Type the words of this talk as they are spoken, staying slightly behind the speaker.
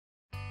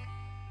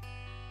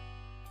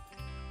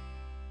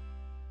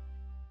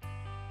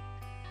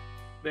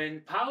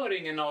When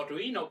powering an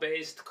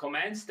Arduino-based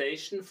command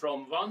station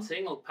from one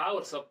single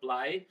power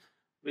supply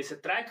with a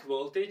track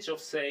voltage of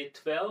say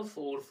 12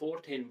 or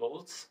 14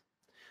 volts,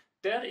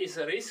 there is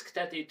a risk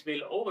that it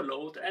will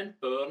overload and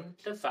burn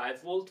the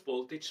 5-volt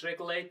voltage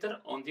regulator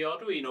on the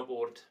Arduino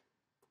board.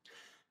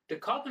 The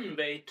common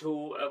way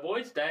to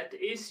avoid that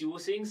is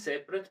using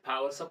separate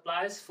power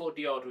supplies for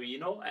the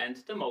Arduino and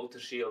the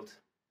Motorshield.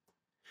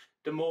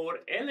 The more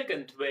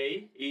elegant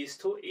way is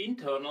to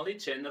internally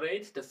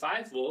generate the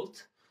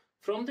 5-volt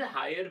from the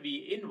higher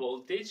V-in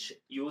voltage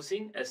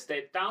using a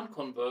step-down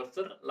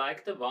converter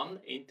like the one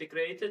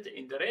integrated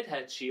in the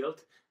RedHat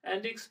shield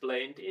and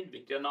explained in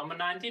video number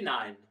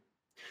 99.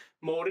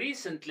 More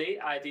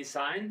recently, I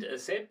designed a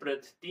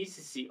separate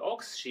DCC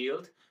AUX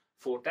shield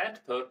for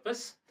that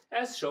purpose,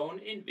 as shown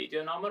in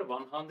video number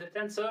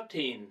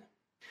 113.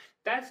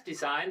 That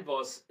design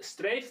was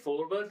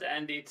straightforward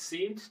and it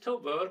seemed to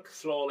work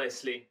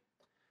flawlessly,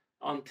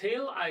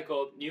 until I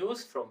got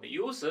news from a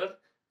user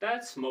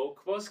that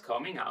smoke was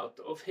coming out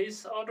of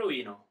his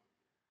Arduino.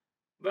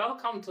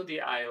 Welcome to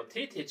the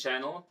IoTT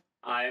channel.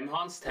 I am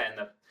Hans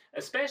Tanner.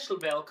 A special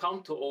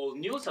welcome to all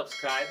new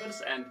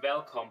subscribers and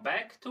welcome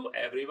back to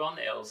everyone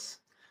else.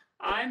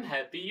 I'm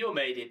happy you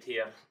made it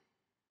here.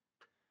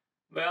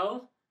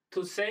 Well,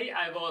 to say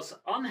I was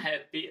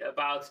unhappy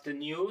about the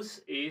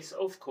news is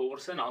of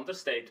course an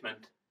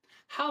understatement.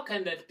 How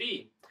can that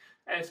be?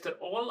 After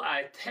all,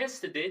 I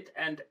tested it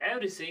and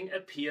everything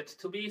appeared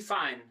to be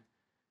fine.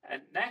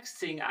 And next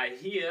thing I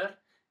hear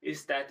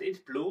is that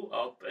it blew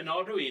up an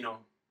Arduino.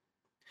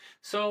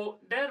 So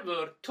there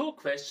were two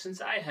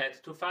questions I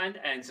had to find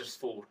answers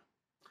for.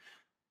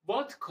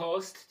 What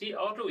caused the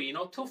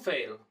Arduino to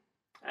fail?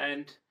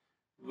 And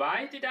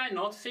why did I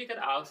not figure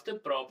out the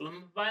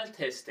problem while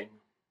testing?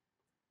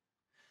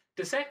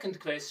 The second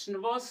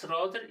question was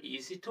rather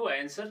easy to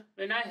answer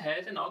when I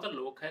had another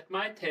look at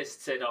my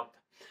test setup.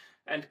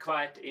 And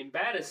quite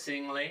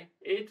embarrassingly,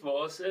 it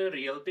was a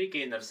real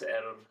beginner's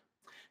error.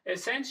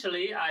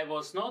 Essentially, I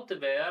was not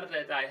aware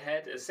that I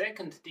had a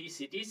second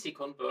DC-DC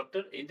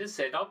converter in the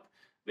setup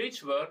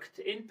which worked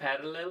in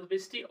parallel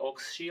with the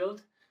AUX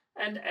shield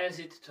and, as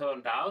it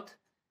turned out,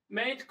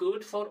 made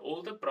good for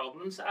all the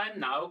problems I'm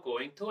now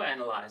going to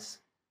analyze.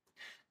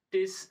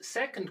 This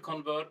second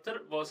converter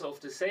was of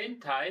the same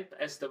type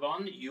as the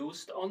one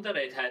used on the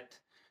RedHat,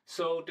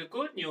 so the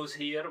good news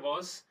here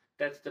was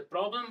that the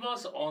problem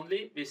was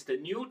only with the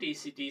new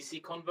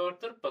DC-DC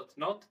converter but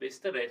not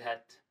with the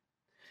RedHat.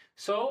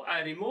 So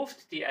I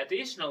removed the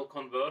additional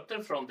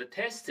converter from the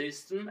test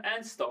system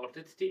and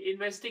started the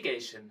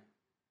investigation.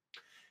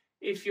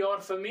 If you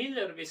are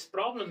familiar with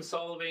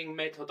problem-solving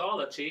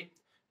methodology,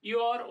 you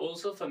are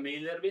also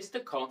familiar with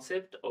the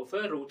concept of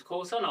a root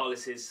cause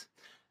analysis,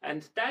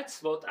 and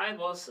that's what I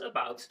was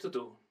about to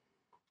do.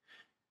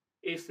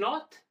 If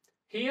not,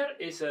 here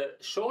is a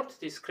short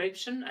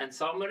description and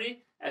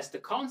summary, as the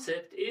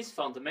concept is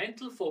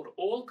fundamental for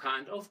all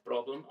kinds of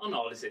problem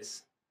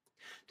analysis.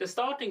 The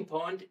starting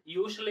point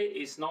usually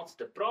is not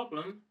the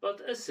problem,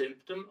 but a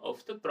symptom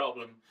of the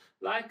problem,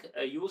 like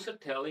a user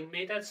telling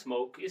me that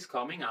smoke is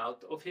coming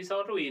out of his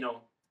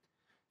Arduino.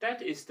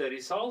 That is the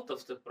result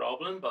of the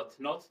problem, but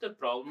not the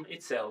problem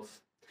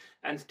itself.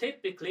 And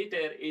typically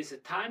there is a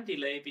time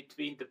delay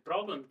between the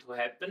problem to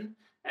happen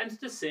and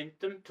the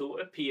symptom to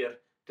appear,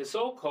 the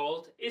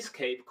so-called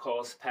escape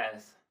cause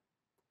path.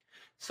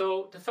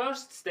 So the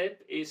first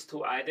step is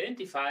to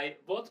identify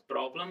what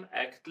problem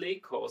actually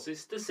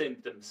causes the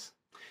symptoms.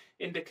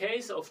 In the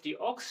case of the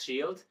AUX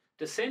shield,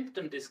 the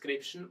symptom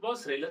description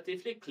was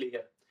relatively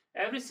clear.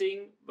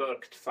 Everything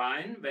worked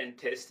fine when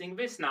testing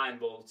with 9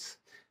 volts.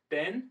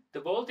 Then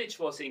the voltage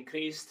was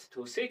increased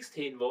to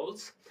 16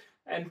 volts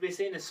and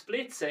within a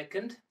split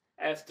second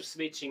after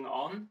switching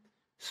on,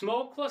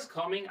 smoke was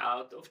coming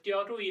out of the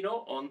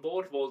Arduino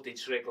onboard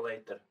voltage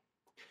regulator.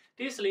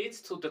 This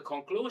leads to the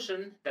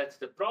conclusion that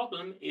the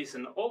problem is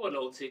an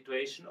overload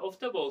situation of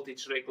the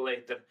voltage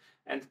regulator,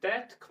 and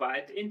that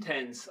quite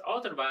intense.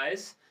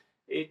 Otherwise,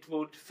 it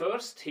would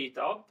first heat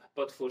up,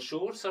 but for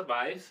sure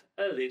survive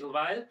a little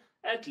while,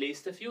 at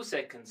least a few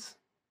seconds.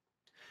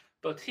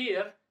 But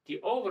here,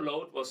 the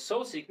overload was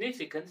so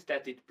significant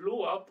that it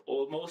blew up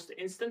almost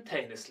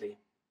instantaneously.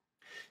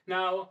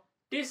 Now,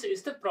 this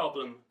is the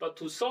problem, but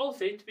to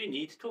solve it we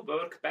need to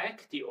work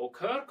back the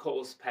occur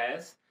cause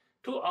path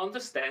to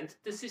understand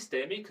the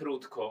systemic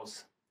root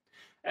cause.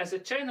 As a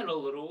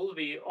general rule,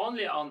 we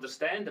only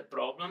understand a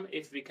problem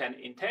if we can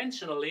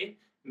intentionally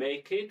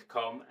make it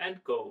come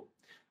and go.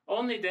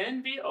 Only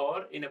then we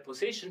are in a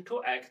position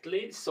to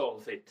actually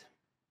solve it.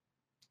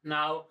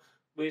 Now,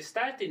 with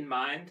that in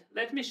mind,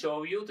 let me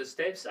show you the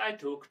steps I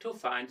took to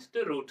find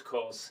the root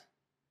cause.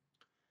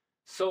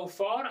 So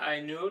far I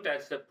knew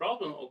that the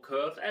problem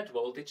occurred at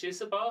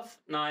voltages above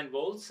 9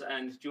 volts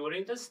and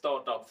during the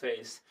startup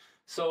phase.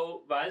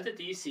 So while the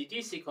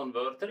DC-DC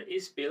converter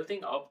is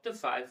building up the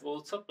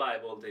 5-volt supply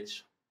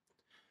voltage.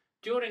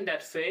 During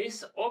that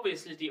phase,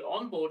 obviously the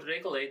onboard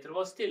regulator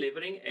was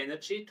delivering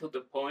energy to the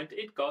point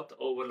it got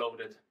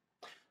overloaded.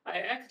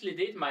 I actually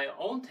did my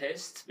own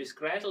tests with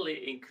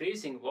gradually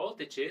increasing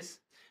voltages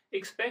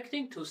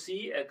expecting to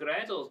see a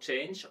gradual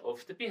change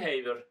of the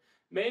behavior,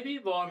 maybe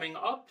warming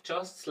up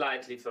just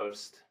slightly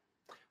first.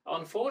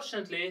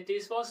 Unfortunately,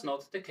 this was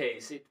not the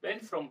case. It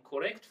went from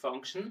correct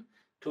function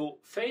to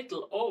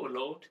fatal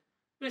overload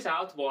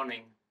without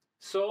warning.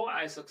 So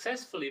I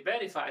successfully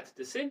verified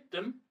the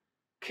symptom,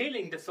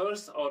 killing the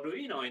first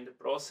Arduino in the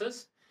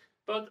process,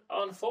 but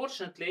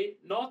unfortunately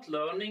not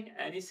learning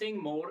anything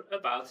more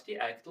about the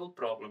actual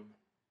problem.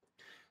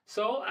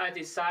 So I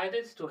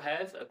decided to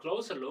have a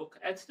closer look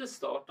at the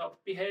startup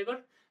behavior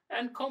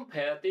and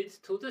compared it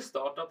to the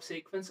startup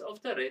sequence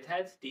of the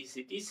RedHat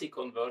DC-DC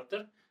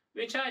converter,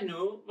 which I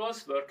knew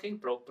was working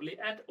properly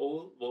at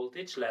all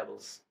voltage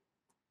levels.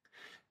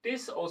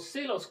 This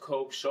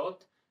oscilloscope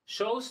shot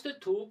shows the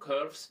two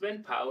curves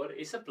when power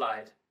is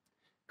applied.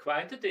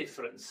 Quite a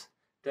difference.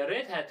 The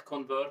RedHat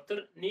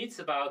converter needs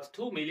about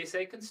 2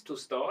 milliseconds to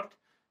start,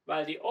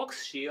 while the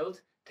AUX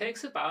shield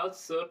takes about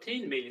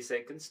 13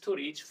 milliseconds to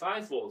reach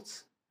 5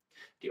 volts.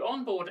 The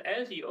onboard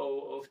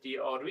LDO of the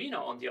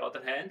Arduino, on the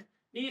other hand,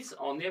 needs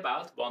only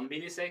about 1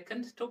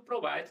 millisecond to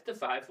provide the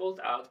 5 volt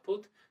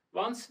output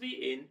once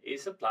VIN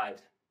is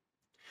applied.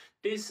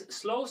 This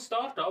slow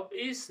startup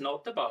is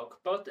not a bug,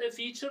 but a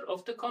feature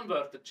of the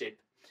converter chip.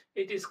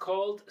 It is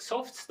called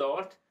soft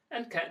start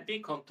and can be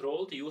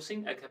controlled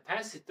using a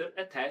capacitor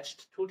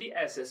attached to the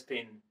SS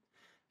pin.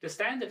 The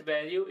standard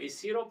value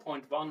is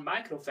 0.1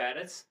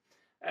 microfarads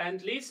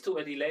and leads to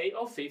a delay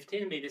of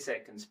 15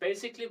 milliseconds,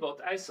 basically what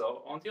I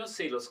saw on the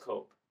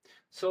oscilloscope.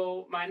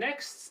 So my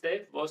next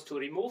step was to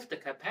remove the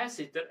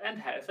capacitor and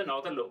have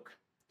another look.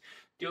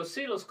 The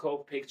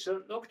oscilloscope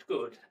picture looked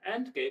good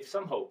and gave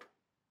some hope.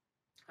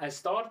 I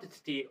started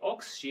the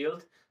AUX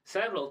shield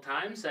several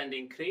times and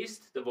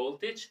increased the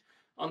voltage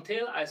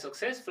until I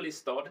successfully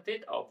started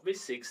it up with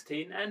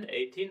 16 and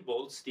 18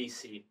 volts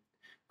DC.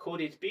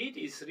 Could it be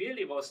this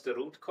really was the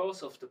root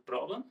cause of the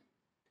problem?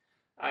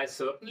 I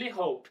certainly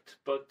hoped,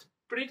 but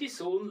pretty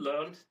soon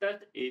learned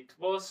that it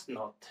was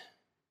not.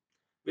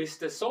 With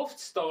the soft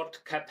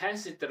start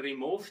capacitor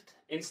removed,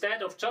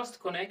 instead of just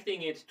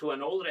connecting it to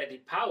an already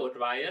powered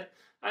wire,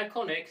 I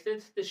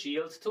connected the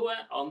shield to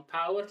an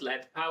unpowered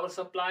LED power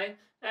supply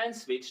and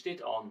switched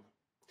it on.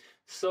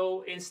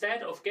 So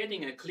instead of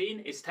getting a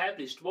clean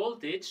established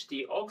voltage,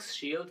 the AUX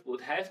shield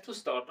would have to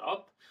start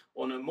up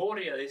on a more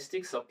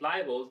realistic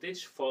supply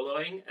voltage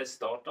following a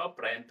startup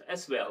ramp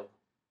as well.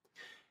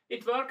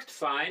 It worked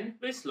fine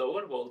with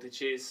lower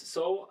voltages,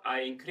 so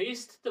I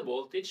increased the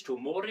voltage to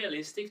more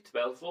realistic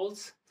 12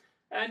 volts,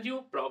 and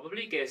you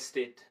probably guessed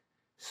it.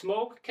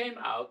 Smoke came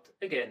out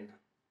again.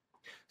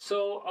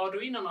 So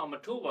Arduino number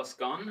 2 was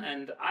gone,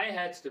 and I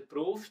had the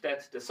proof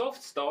that the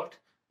soft start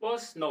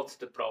was not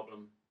the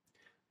problem.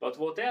 But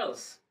what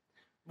else?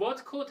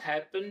 What could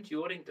happen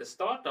during the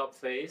startup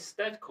phase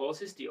that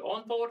causes the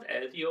onboard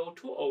LDO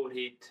to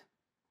overheat?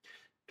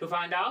 To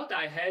find out,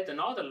 I had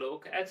another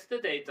look at the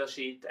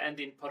datasheet and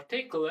in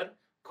particular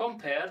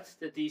compared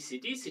the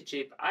DC-DC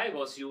chip I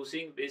was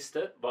using with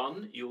the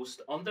one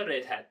used on the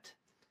RedHat.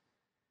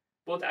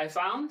 What I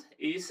found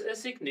is a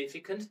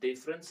significant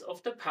difference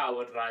of the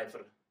power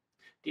driver.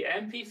 The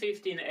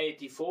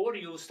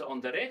MP1584 used on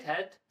the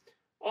RedHat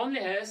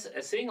only has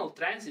a single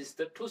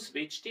transistor to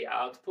switch the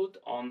output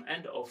on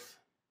and off.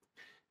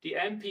 The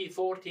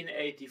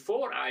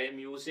MP1484 I am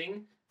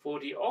using for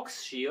the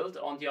AUX shield,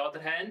 on the other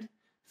hand,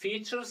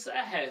 features a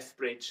half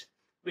bridge,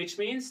 which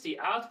means the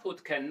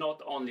output can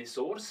not only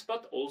source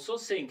but also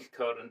sink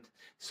current.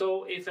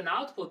 So if an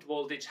output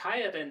voltage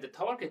higher than the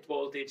target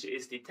voltage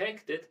is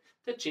detected,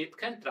 the chip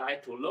can try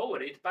to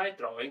lower it by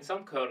drawing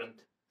some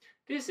current.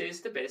 This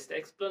is the best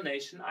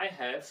explanation I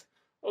have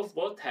of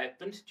what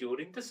happened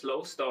during the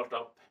slow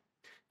startup.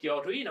 The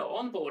Arduino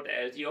onboard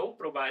LDO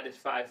provided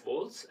 5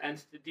 volts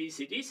and the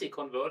DC-DC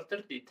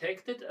converter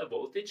detected a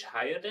voltage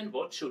higher than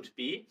what should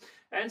be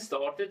and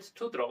started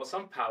to draw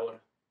some power.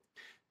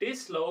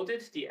 This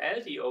loaded the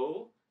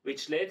LDO,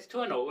 which led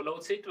to an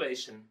overload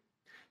situation.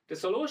 The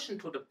solution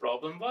to the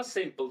problem was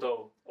simple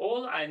though.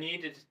 All I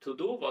needed to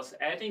do was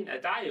adding a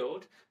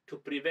diode to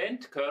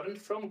prevent current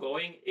from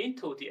going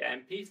into the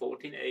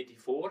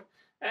MP1484,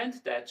 and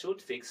that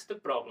should fix the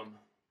problem.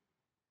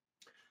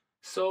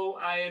 So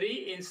I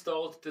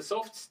reinstalled the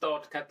soft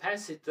start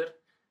capacitor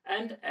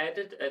and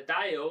added a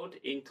diode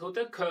into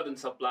the current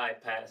supply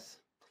path.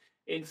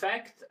 In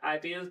fact, I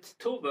built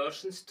 2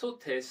 versions to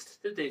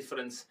test the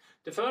difference.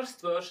 The first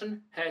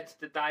version had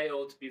the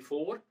diode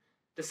before,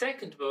 the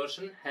second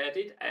version had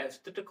it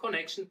after the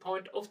connection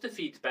point of the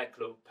feedback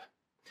loop.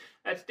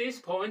 At this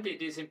point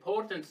it is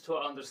important to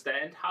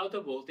understand how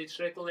the voltage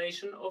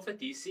regulation of a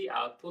DC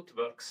output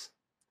works.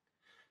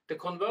 The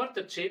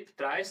converter chip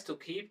tries to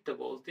keep the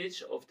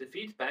voltage of the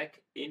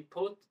feedback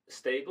input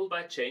stable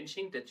by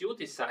changing the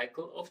duty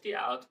cycle of the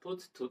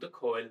output to the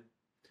coil.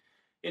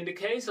 In the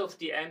case of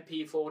the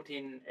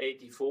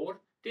MP1484,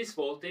 this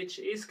voltage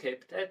is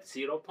kept at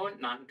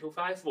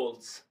 0.925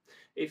 volts.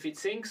 If it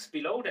sinks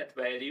below that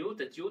value,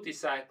 the duty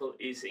cycle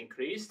is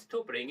increased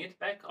to bring it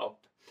back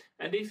up.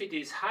 And if it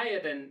is higher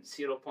than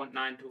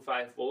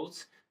 0.925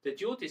 volts, the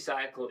duty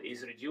cycle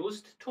is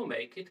reduced to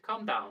make it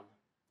come down.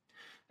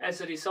 As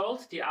a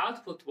result, the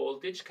output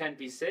voltage can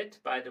be set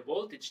by the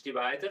voltage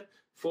divider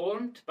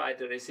formed by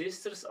the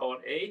resistors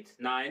R8,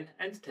 9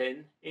 and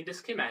 10 in the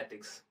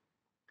schematics.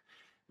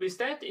 With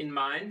that in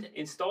mind,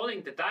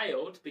 installing the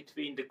diode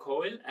between the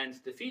coil and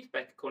the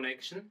feedback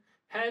connection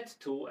had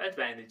two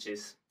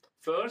advantages.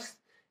 First,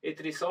 it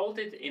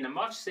resulted in a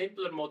much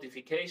simpler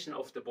modification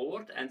of the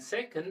board, and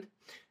second,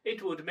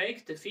 it would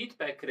make the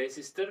feedback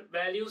resistor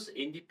values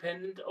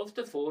independent of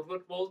the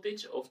forward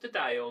voltage of the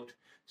diode,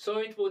 so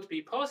it would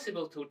be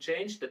possible to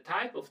change the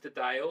type of the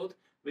diode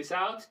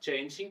without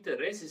changing the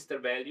resistor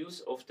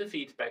values of the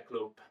feedback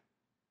loop.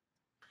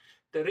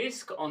 The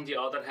risk, on the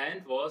other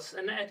hand, was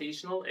an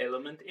additional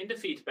element in the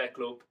feedback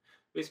loop,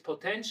 with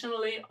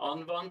potentially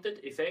unwanted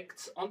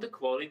effects on the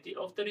quality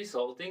of the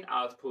resulting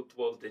output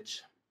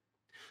voltage.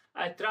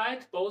 I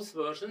tried both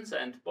versions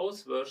and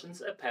both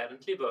versions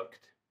apparently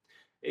worked.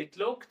 It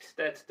looked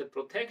that the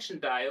protection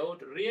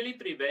diode really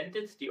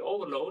prevented the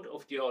overload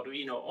of the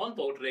Arduino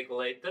onboard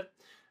regulator,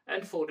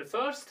 and for the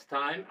first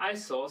time I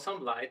saw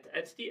some light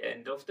at the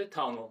end of the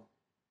tunnel.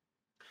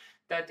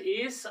 That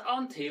is,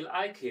 until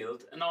I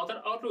killed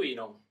another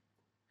Arduino.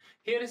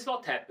 Here is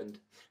what happened.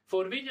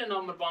 For video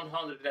number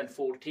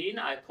 114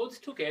 I put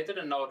together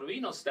an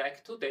Arduino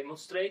stack to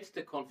demonstrate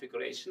the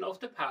configuration of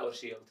the power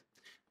shield.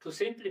 To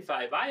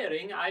simplify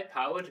wiring, I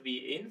powered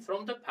V in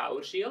from the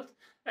power shield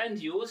and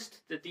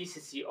used the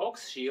DCC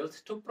AUX shield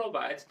to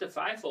provide the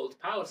 5V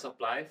power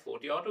supply for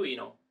the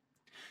Arduino.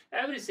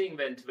 Everything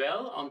went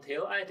well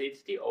until I did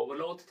the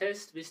overload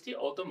test with the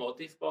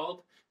automotive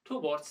bulb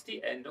towards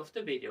the end of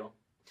the video.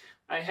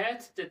 I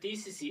had the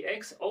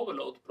DCC-X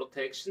overload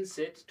protection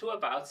set to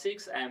about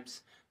 6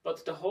 amps,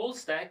 but the whole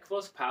stack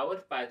was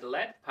powered by the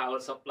lab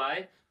power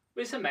supply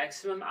with a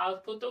maximum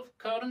output of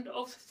current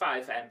of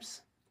 5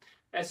 amps.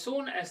 As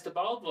soon as the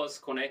bulb was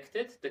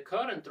connected, the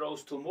current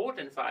rose to more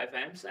than 5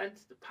 amps and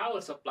the power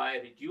supply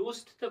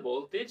reduced the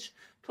voltage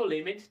to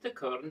limit the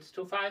current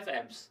to 5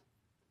 amps.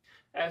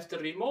 After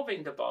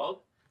removing the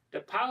bulb,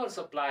 the power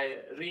supply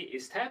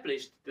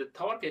re-established the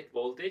target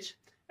voltage,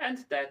 and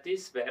that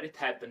is where it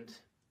happened.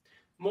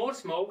 More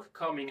smoke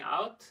coming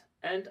out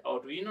and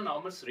Arduino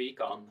number 3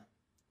 gone.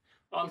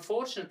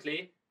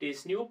 Unfortunately,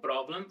 this new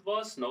problem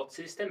was not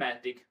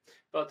systematic,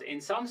 but in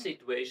some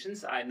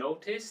situations I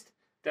noticed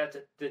that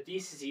the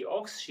DCC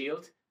AUX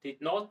shield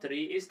did not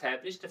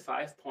re-establish the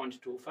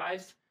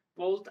 5.25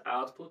 volt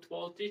output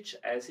voltage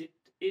as it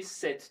is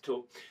set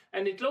to,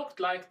 and it looked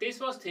like this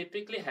was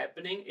typically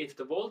happening if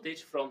the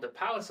voltage from the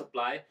power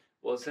supply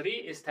was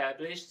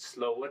re-established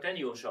slower than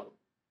usual.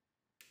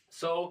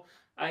 So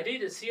I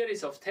did a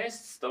series of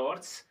test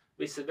starts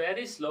with a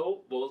very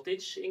slow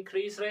voltage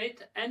increase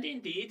rate, and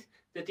indeed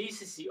the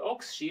DCC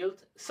AUX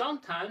shield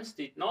sometimes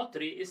did not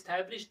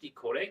re-establish the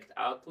correct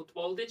output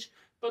voltage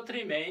but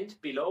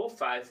remained below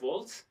 5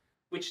 volts,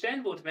 which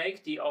then would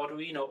make the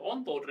Arduino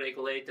onboard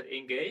regulator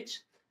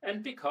engage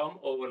and become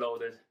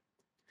overloaded.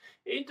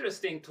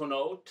 Interesting to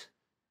note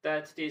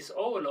that this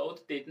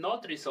overload did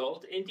not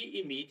result in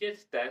the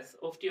immediate death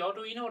of the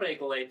Arduino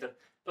regulator,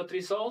 but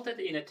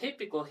resulted in a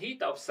typical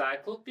heat-up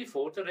cycle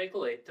before the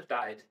regulator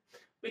died,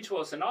 which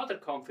was another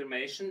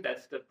confirmation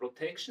that the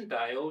protection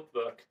diode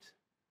worked.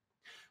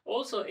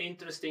 Also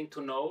interesting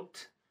to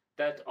note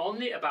that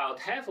only about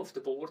half of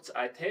the boards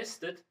I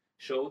tested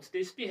showed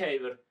this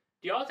behavior.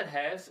 The other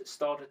half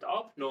started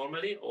up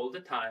normally all the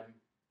time.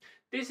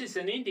 This is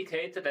an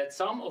indicator that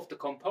some of the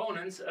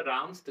components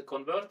around the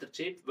converter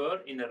chip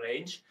were in a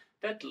range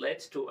that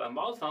led to a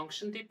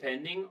malfunction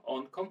depending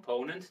on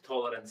component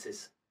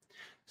tolerances.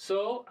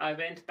 So I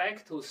went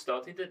back to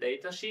study the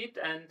datasheet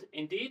and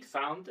indeed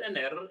found an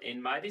error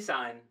in my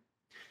design.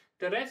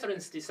 The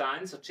reference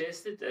design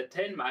suggested a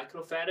 10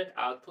 microfarad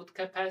output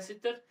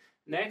capacitor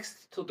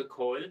next to the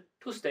coil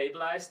to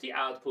stabilize the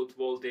output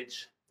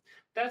voltage.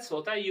 That's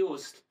what I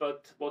used,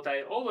 but what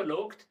I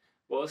overlooked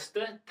was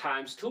the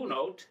 ×2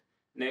 node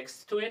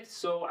next to it,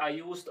 so I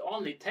used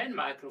only 10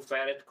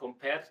 microfarad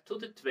compared to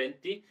the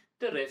 20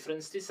 the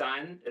reference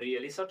design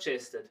really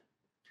suggested.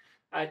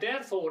 I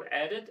therefore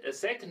added a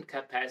second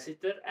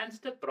capacitor and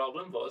the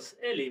problem was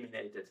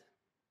eliminated.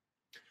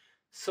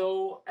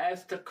 So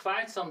after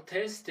quite some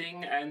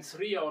testing and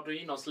 3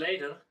 Arduinos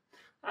later,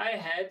 I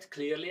had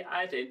clearly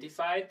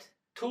identified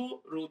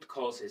 2 root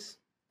causes.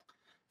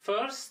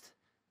 First,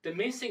 the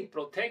missing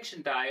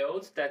protection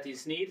diode that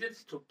is needed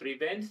to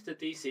prevent the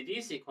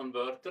DC-DC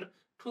converter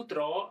to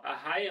draw a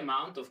high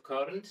amount of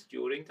current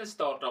during the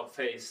startup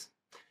phase.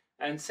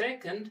 And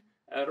second,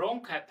 a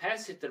wrong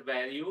capacitor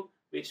value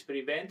which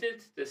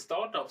prevented the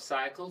startup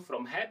cycle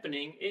from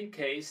happening in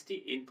case the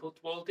input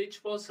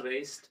voltage was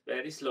raised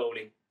very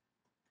slowly.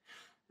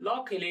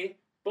 Luckily,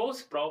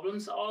 both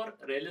problems are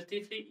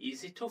relatively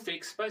easy to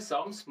fix by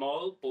some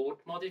small board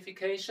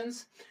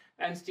modifications,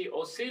 and the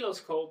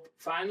oscilloscope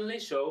finally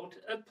showed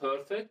a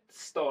perfect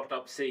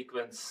startup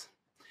sequence.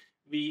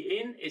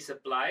 V-in is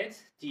applied,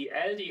 the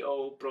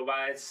LDO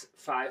provides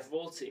 5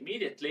 volts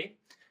immediately,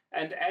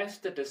 and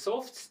after the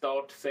soft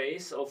start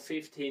phase of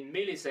 15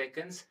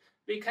 milliseconds,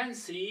 we can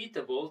see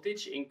the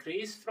voltage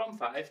increase from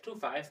 5 to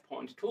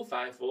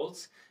 5.25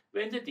 volts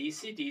when the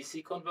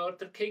DC-DC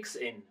converter kicks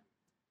in.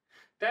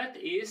 That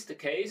is the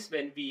case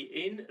when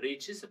V-in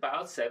reaches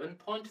about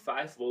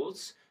 7.5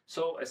 volts,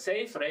 so a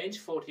safe range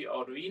for the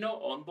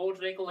Arduino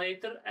onboard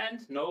regulator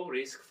and no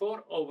risk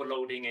for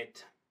overloading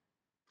it.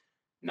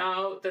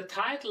 Now, the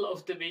title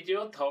of the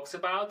video talks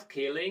about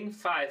killing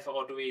 5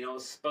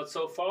 Arduinos, but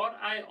so far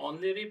I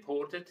only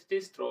reported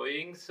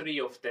destroying 3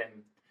 of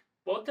them.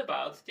 What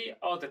about the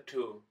other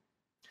 2?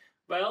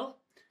 Well,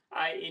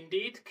 I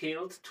indeed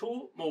killed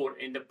 2 more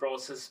in the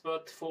process,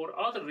 but for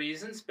other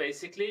reasons,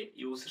 basically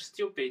user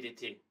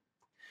stupidity.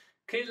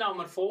 Kill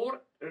number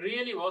 4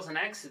 really was an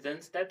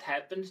accident that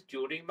happened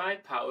during my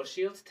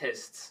Motorshield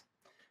tests.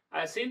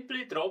 I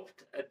simply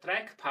dropped a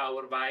track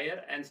power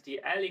wire and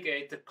the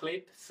alligator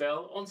clip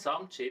fell on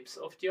some chips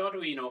of the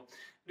Arduino,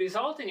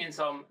 resulting in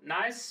some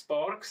nice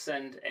sparks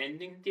and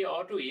ending the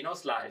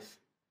Arduino's life.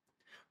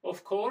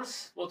 Of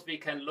course, what we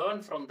can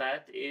learn from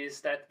that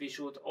is that we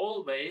should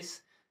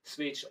always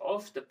switch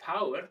off the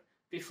power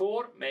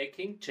before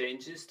making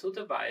changes to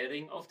the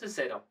wiring of the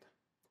setup.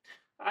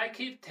 I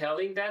keep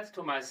telling that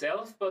to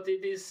myself, but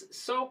it is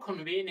so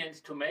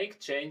convenient to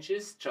make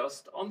changes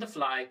just on the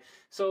fly,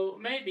 so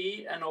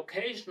maybe an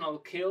occasional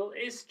kill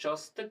is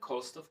just the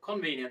cost of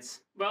convenience.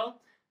 Well,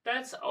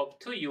 that's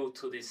up to you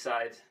to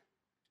decide.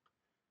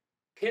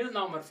 Kill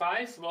number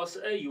 5 was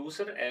a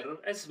user error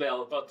as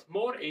well, but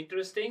more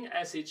interesting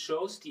as it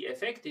shows the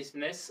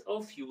effectiveness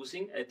of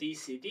using a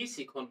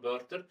DC-DC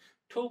converter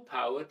to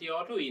power the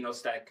Arduino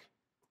stack.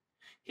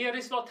 Here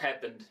is what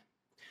happened.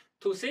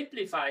 To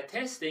simplify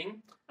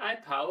testing, I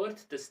powered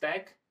the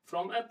stack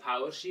from a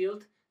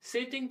Motorshield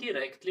sitting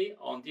directly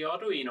on the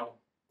Arduino.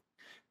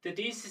 The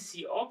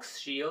DCC AUX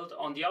shield,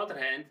 on the other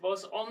hand,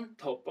 was on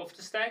top of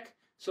the stack,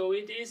 so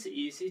it is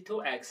easy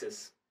to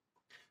access.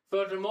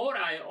 Furthermore,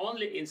 I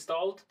only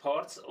installed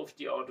parts of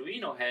the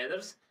Arduino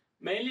headers,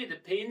 mainly the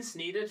pins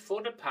needed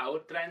for the power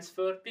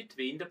transfer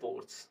between the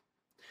boards.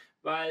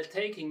 While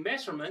taking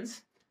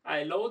measurements,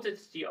 I loaded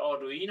the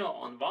Arduino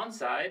on one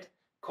side,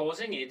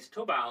 causing it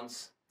to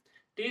bounce.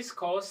 This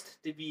caused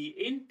the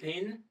V-in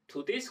pin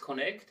to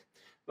disconnect,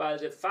 while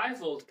the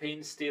 5V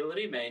pin still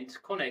remained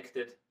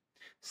connected.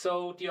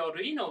 So the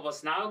Arduino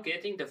was now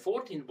getting the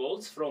 14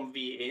 volts from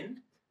V-in,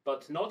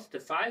 but not the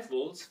 5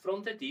 volts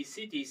from the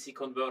DC-DC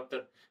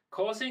converter,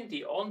 causing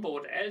the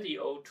onboard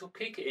LDO to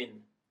kick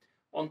in.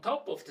 On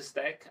top of the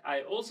stack,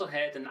 I also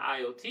had an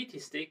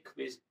IoTT stick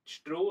which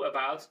drew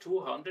about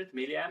 200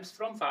 mA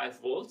from 5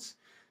 volts,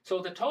 so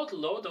the total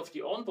load of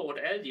the onboard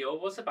LDO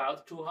was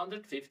about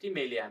 250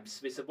 mA,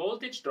 with a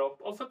voltage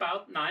drop of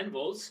about 9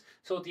 volts,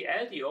 so the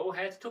LDO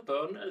had to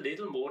burn a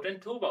little more than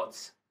 2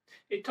 watts.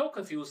 It took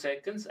a few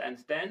seconds and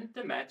then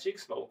the magic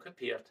smoke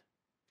appeared.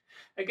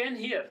 Again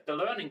here, the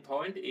learning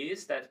point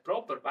is that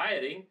proper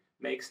wiring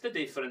makes the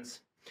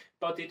difference,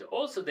 but it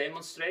also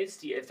demonstrates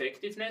the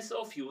effectiveness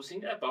of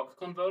using a buck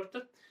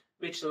converter,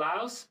 which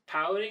allows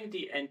powering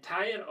the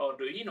entire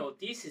Arduino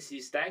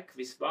DCC stack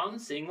with one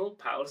single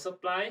power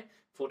supply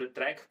for the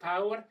track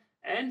power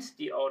and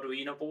the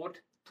Arduino board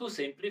to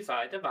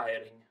simplify the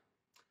wiring.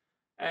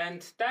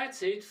 And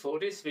that's it for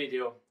this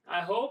video.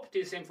 I hope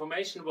this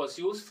information was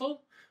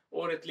useful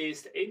or at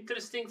least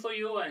interesting for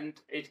you, and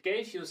it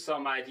gave you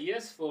some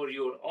ideas for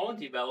your own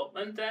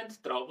development and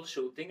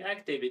troubleshooting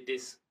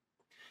activities.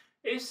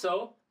 If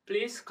so,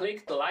 please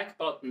click the like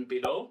button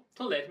below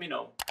to let me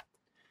know.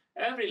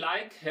 Every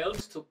like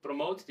helps to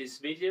promote this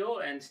video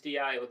and the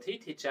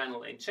IoTT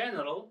channel in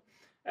general,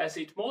 as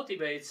it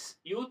motivates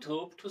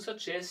YouTube to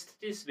suggest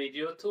this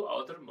video to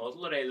other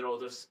model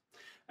railroaders.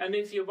 And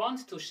if you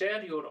want to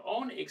share your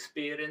own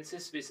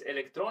experiences with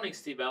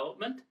electronics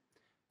development,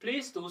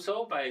 please do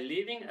so by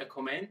leaving a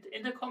comment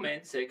in the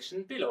comment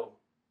section below.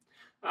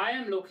 I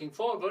am looking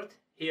forward to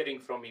hearing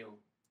from you.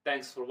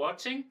 Thanks for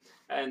watching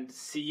and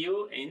see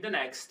you in the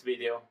next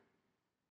video.